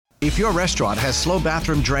If your restaurant has slow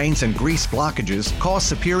bathroom drains and grease blockages, call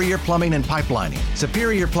Superior Plumbing and Pipelining.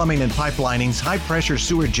 Superior Plumbing and Pipelining's high-pressure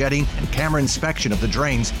sewer jetting and camera inspection of the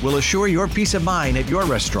drains will assure your peace of mind at your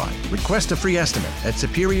restaurant. Request a free estimate at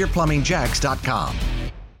SuperiorPlumbingJacks.com.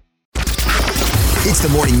 It's the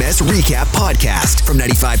Morning Mess Recap Podcast from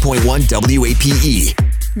 95.1 WAPE.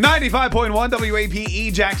 95.1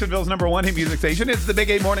 WAPE, Jacksonville's #1 hit music station. It's the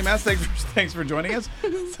Big 8 Morning Mess. Thanks for joining us.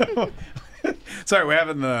 Sorry,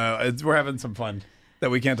 we're having some fun that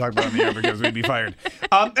we can't talk about on the air because we'd be fired.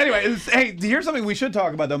 Anyway, hey, here's something we should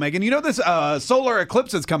talk about, though, Megan. You know this solar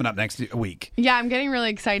eclipse is coming up next week. Yeah, I'm getting really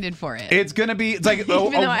excited for it. It's going to be... It's like, Even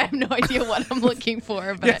though I have no idea what I'm looking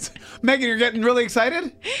for. But yes. Megan, you're getting really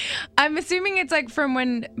excited? I'm assuming it's like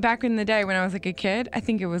from back in the day when I was like a kid. I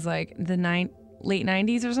think it was like the late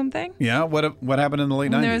 90s or something. Yeah, what happened in the late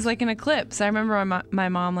 90s? There was like an eclipse. I remember my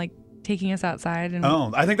mom like taking us outside.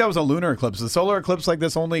 I think that was a lunar eclipse. The solar eclipse like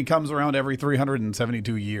this only comes around every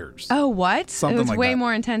 372 years. Oh, what? Something it was like way that.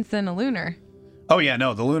 more intense than a lunar. Oh, yeah,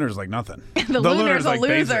 no, the lunar's like nothing. the lunar's like a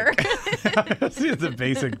loser. It's the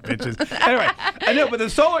basic bitches. Anyway, I know, but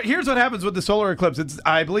here's what happens with the solar eclipse. It's,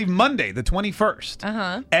 I believe, Monday, the 21st.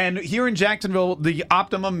 Uh-huh. And here in Jacksonville, the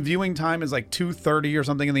optimum viewing time is like 2:30 or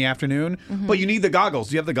something in the afternoon. Mm-hmm. But you need the goggles.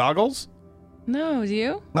 Do you have the goggles? No, do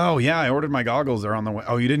you? Oh, yeah, I ordered my goggles. They're on the way.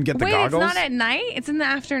 Oh, you didn't get the goggles? Wait, it's not at night? It's in the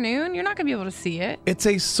afternoon? You're not going to be able to see it. It's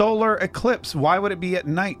a solar eclipse. Why would it be at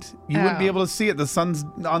night? You wouldn't be able to see it. The sun's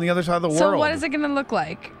on the other side of the world. So what is it going to look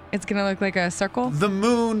like? It's going to look like a circle? The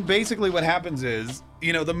moon, basically what happens is,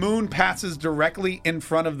 the moon passes directly in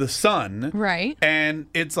front of the sun. Right. And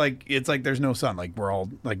it's like there's no sun. Like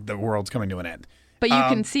the world's coming to an end. But you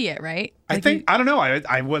can see it, right? I don't know.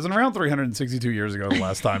 I wasn't around 362 years ago the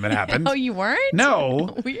last time it happened. Oh, you weren't?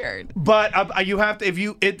 No. Weird. But you have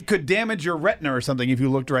to, it could damage your retina or something if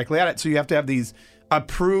you look directly at it. So you have to have these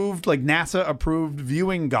approved, like NASA approved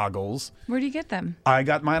viewing goggles. Where do you get them? I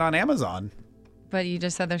got mine on Amazon. But you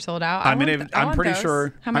just said they're sold out. I'm pretty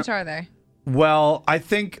sure. How much are they? Well, I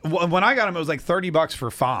think when I got them, it was like $30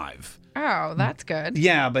 for 5. Oh, that's good.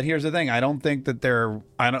 Yeah, but here's the thing. I don't think that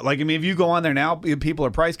if you go on there now, people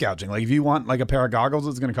are price gouging. Like if you want like a pair of goggles,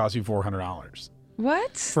 it's going to cost you $400.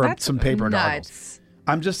 What? That's some paper nuts. Goggles.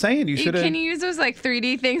 I'm just saying you should. Can you use those like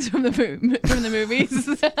 3D things from the movies?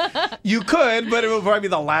 You could, but it will probably be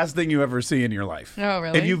the last thing you ever see in your life. Oh,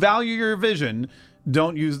 really? If you value your vision,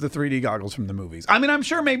 don't use the 3D goggles from the movies. I mean, I'm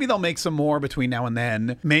sure maybe they'll make some more between now and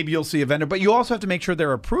then. Maybe you'll see a vendor, but you also have to make sure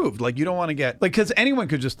they're approved. Like, you don't want to get, because anyone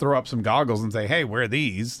could just throw up some goggles and say, hey, wear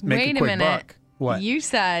these, make a quick buck. What? You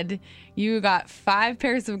said you got 5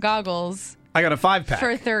 pairs of goggles. I got a 5-pack.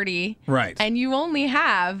 For $30. Right. And you only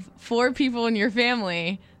have 4 people in your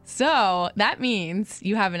family. So that means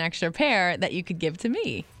you have an extra pair that you could give to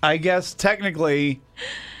me. I guess technically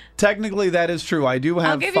that is true. I do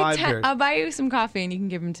have 5 pairs. I'll buy you some coffee and you can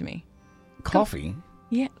give them to me. Coffee?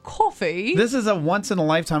 Yeah, coffee. This is a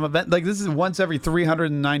once-in-a-lifetime event. Like, this is once every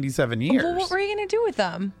 397 years. Well, what were you going to do with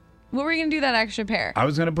them? What were you going to do with that extra pair? I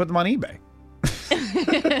was going to put them on eBay.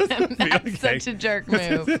 That's such a jerk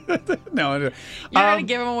move. No, you're gonna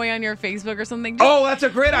give them away on your Facebook or something. That's a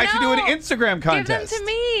great. I should do an Instagram contest. Give them to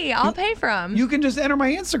me. I'll pay for them. You can just enter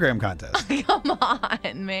my Instagram contest. Come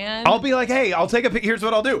on, man. I'll be like, hey, here's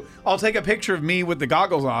what I'll do. I'll take a picture of me with the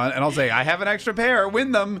goggles on, and I'll say, I have an extra pair.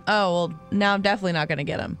 Win them. Oh well, now I'm definitely not gonna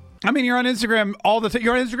get them. I mean, you're on Instagram all the time.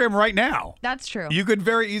 You're on Instagram right now. That's true. You could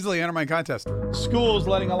very easily enter my contest. School's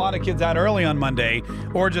letting a lot of kids out early on Monday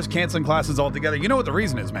or just canceling classes altogether. You know what the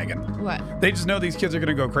reason is, Megan? What? They just know these kids are going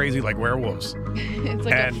to go crazy like werewolves. It's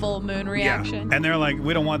like a full moon reaction. Yeah. And they're like,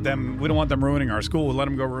 we don't want them ruining our school. We'll let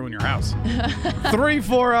them go ruin your house.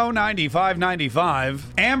 340-9595.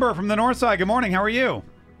 Amber from the north side. Good morning. How are you?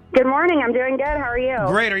 Good morning. I'm doing good. How are you?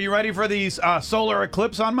 Great. Are you ready for these solar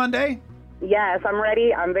eclipse on Monday? Yes, I'm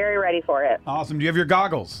ready. I'm very ready for it. Awesome. Do you have your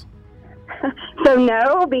goggles? So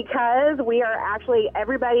no, because we are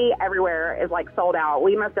everybody everywhere is like sold out.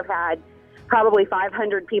 We must have had probably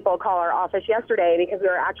 500 people call our office yesterday because we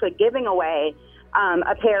were actually giving away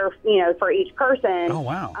a pair, for each person. Oh,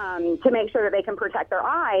 wow. To make sure that they can protect their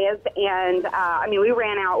eyes. And, we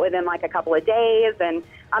ran out within like a couple of days. And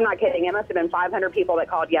I'm not kidding. It must have been 500 people that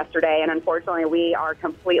called yesterday. And unfortunately, we are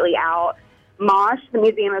completely out. Mosh, the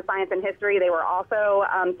Museum of Science and History, they were also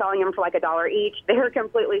selling them for like $1 each. They're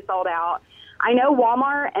completely sold out. I know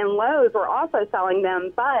Walmart and Lowe's were also selling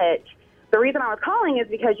them, but the reason I was calling is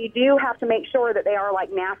because you do have to make sure that they are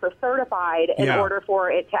like NASA certified in order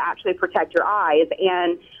for it to actually protect your eyes.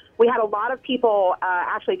 And we had a lot of people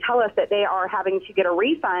actually tell us that they are having to get a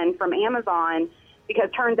refund from Amazon because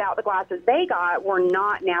turns out the glasses they got were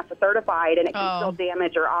not NASA certified, and it can still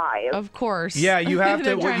damage your eyes. Of course. Yeah, you have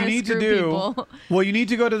to. What you need to do. People. Well, you need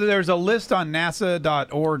to go to. There's a list on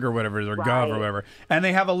NASA.org or whatever, or gov or whatever, and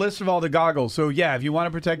they have a list of all the goggles. So yeah, if you want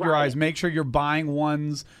to protect your eyes, make sure you're buying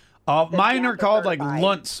ones. Mine are called like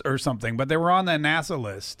Luntz or something, but they were on the NASA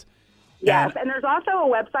list. Yes, and there's also a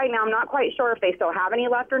website now. I'm not quite sure if they still have any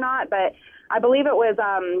left or not, but I believe it was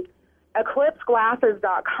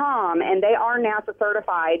eclipseglasses.com, and they are NASA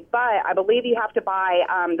certified, but I believe you have to buy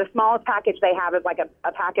the smallest package they have is like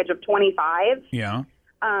a package of 25. Yeah.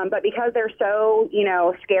 But because they're so,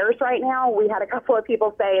 scarce right now, we had a couple of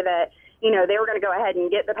people say that, they were going to go ahead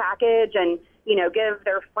and get the package and, give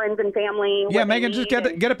their friends and family. Yeah, Megan, just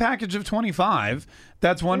get a package of 25.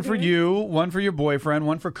 That's one for you, one for your boyfriend,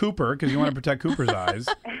 one for Cooper, because you want to protect Cooper's eyes.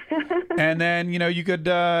 And then, you could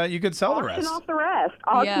sell the rest. Auction off the rest.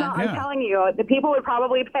 I'm telling you, the people would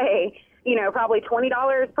probably pay, probably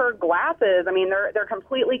 $20 per glasses. I mean, they're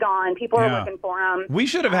completely gone. People are looking for them. We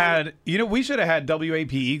should have had,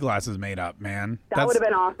 WAPE glasses made up, man. That would have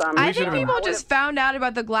been awesome. I think people just found out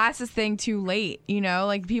about the glasses thing too late,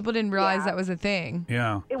 like people didn't realize that was a thing.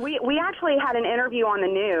 Yeah. We actually had an interview on the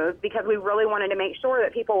news because we really wanted to make sure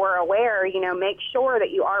that people were aware, make sure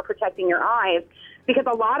that you are protecting your eyes. Because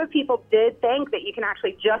a lot of people did think that you can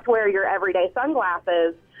actually just wear your everyday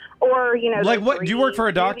sunglasses or, Like what? Do you work for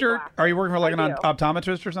a doctor? Glasses. Are you working for like an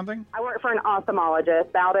optometrist or something? I work for an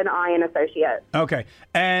ophthalmologist, Bowden Eye and Associates. Okay.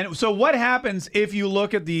 And so what happens if you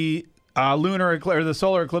look at the lunar eclipse, or the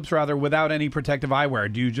solar eclipse rather, without any protective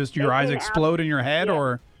eyewear? Do you just, your eyes explode in your head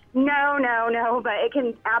or? No, but it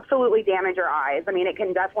can absolutely damage your eyes. I mean, it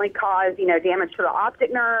can definitely cause, damage to the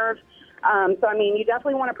optic nerve. So, I mean, you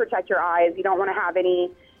definitely want to protect your eyes. You don't want to have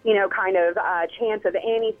any, kind of chance of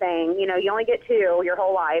anything. You only get two your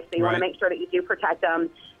whole life, so you want to make sure that you do protect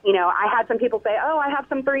them. I had some people say, I have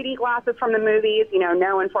some 3D glasses from the movies.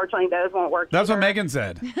 No, unfortunately, those won't work. That's what Megan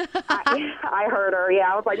said. I heard her,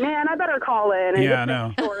 I was like, man, I better call in and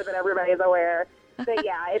make sure that everybody's aware. But,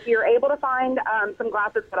 yeah, if you're able to find some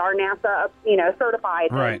glasses that are NASA, certified,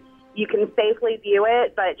 right. You can safely view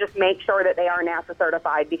it, but just make sure that they are NASA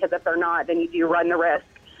certified, because if they're not, then you do run the risk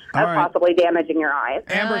of possibly damaging your eyes.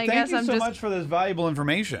 Amber, thank you so much for this valuable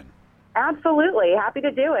information. Absolutely. Happy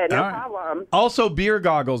to do it. No problem. Also, beer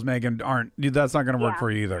goggles, Megan, that's not going to work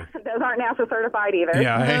for you either. Those aren't NASA certified either.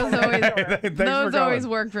 Yeah. Those always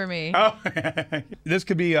work for me. Oh. This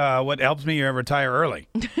could be what helps me retire early.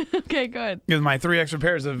 Okay, good. With my 3 extra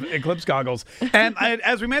pairs of eclipse goggles. And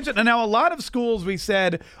as we mentioned, and now a lot of schools, we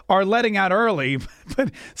said, are letting out early,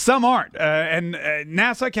 but some aren't. And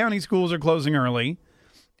Nassau County schools are closing early.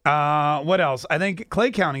 What else? I think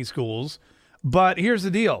Clay County schools. But here's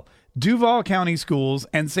the deal. Duval County schools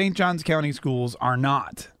and St. Johns County schools are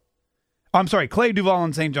not. I'm sorry, Clay, Duval,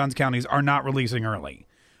 and St. Johns counties are not releasing early.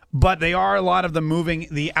 But they are, a lot of them, moving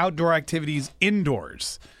the outdoor activities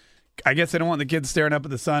indoors. I guess they don't want the kids staring up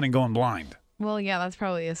at the sun and going blind. Well, yeah, that's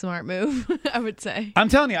probably a smart move, I would say. I'm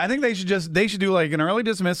telling you, I think they should do like an early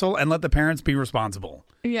dismissal and let the parents be responsible.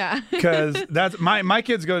 Yeah. Because that's my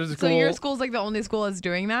kids go to school. So your school's like the only school that's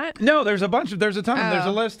doing that? No, there's a ton of them. There's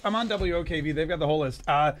a list. I'm on WOKV. They've got the whole list.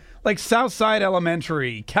 Like Southside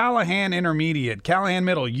Elementary, Callahan Intermediate, Callahan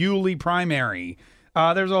Middle, Yulee Primary.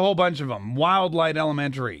 There's a whole bunch of them. Wildlight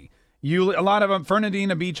Elementary, Yulee, a lot of them.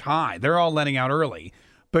 Fernandina Beach High. They're all letting out early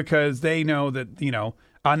because they know that,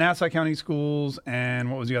 Nassau County Schools,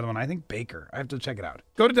 and what was the other one? I think Baker. I have to check it out.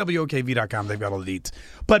 Go to WOKV.com. They've got all the deets.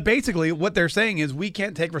 But basically, what they're saying is we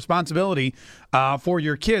can't take responsibility for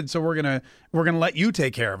your kids, so we're gonna let you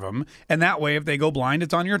take care of them. And that way, if they go blind,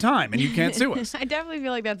 it's on your time, and you can't sue us. I definitely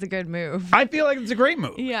feel like that's a good move. I feel like it's a great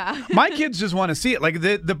move. Yeah. My kids just want to see it. Like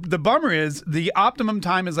the bummer is the optimum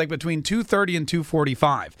time is like between 2:30 and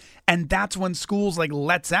 2:45, and that's when schools like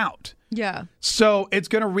lets out. Yeah. So it's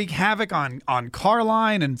going to wreak havoc on car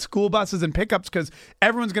line and school buses and pickups because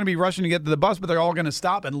everyone's going to be rushing to get to the bus, but they're all going to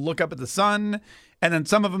stop and look up at the sun. And then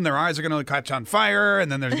some of them, their eyes are going to catch on fire.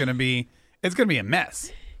 And then there's going to be, it's going to be a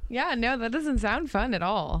mess. Yeah, no, that doesn't sound fun at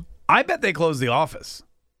all. I bet they close the office.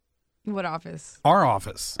 What office? Our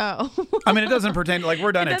office. Oh. I mean, it doesn't pertain to, like,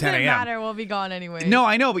 we're done at 10 a.m. It doesn't matter. We'll be gone anyway. No,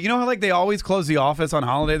 I know. But you know how, like, they always close the office on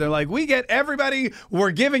holiday? They're like, we get everybody. We're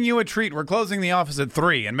giving you a treat. We're closing the office at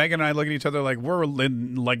 3. And Megan and I look at each other like we're,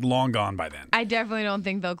 like, long gone by then. I definitely don't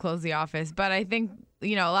think they'll close the office. But I think,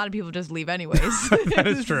 a lot of people just leave anyways. That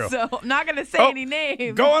is true. So I'm not going to say any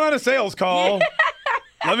names. Going on a sales call.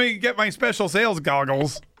 Let me get my special sales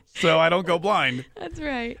goggles. so I don't go blind. That's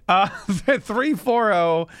right.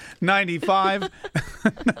 340-95.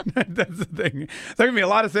 That's the thing. There's going to be a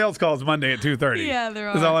lot of sales calls Monday at 2:30. Yeah, there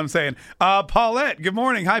are. That's all I'm saying. Paulette, good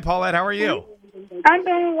morning. Hi, Paulette. How are you? I'm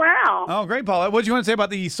doing well. Oh, great, Paulette. What do you want to say about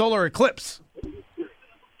the solar eclipse?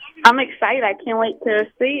 I'm excited. I can't wait to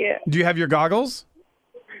see it. Do you have your goggles?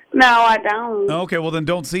 No, I don't. Okay, well, then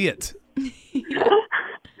don't see it.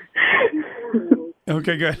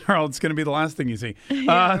 Okay, good. Earl, it's going to be the last thing you see.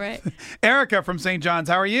 Yeah, right. Erica from St. John's,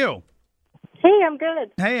 how are you? Hey, I'm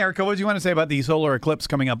good. Hey, Erica, what do you want to say about the solar eclipse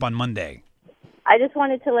coming up on Monday? I just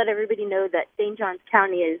wanted to let everybody know that St. Johns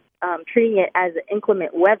County is treating it as an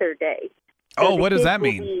inclement weather day. So what does that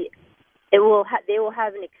will mean? They will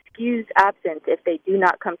have an excused absence if they do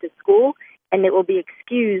not come to school, and it will be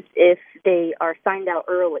excused if they are signed out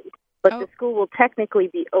early. But the school will technically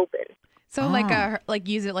be open. So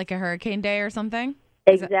use it like a hurricane day or something?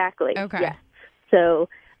 Exactly. Okay. Yeah. So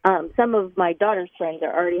some of my daughter's friends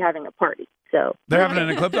are already having a party. So they're having an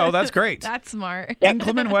eclipse? Oh, that's great. That's smart.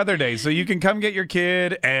 Inclement weather day. So you can come get your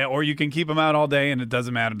kid, or you can keep them out all day, and it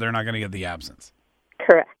doesn't matter. They're not going to get the absence.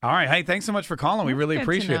 Correct. All right. Hey, thanks so much for calling. We really good to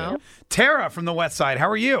appreciate know. it. Tara from the West Side, how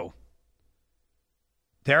are you?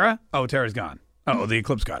 Tara? Oh, Tara's gone. Oh, the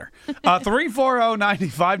eclipse got her.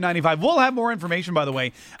 340-9595. We'll have more information, by the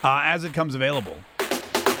way, as it comes available.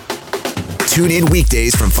 Tune in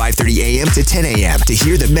weekdays from 5:30 a.m. to 10 a.m. to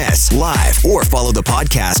hear the mess live or follow the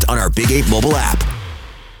podcast on our Big 8 mobile app.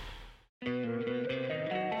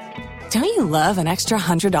 Don't you love an extra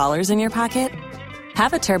 $100 in your pocket?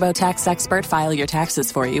 Have a TurboTax expert file your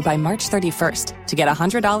taxes for you by March 31st to get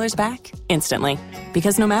 $100 back instantly.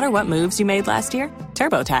 Because no matter what moves you made last year,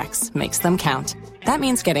 TurboTax makes them count. That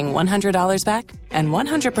means getting $100 back and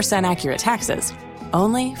 100% accurate taxes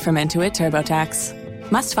only from Intuit TurboTax.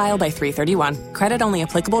 Must file by 3/31. Credit only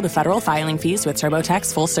applicable to federal filing fees with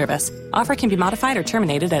TurboTax full service. Offer can be modified or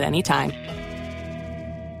terminated at any time.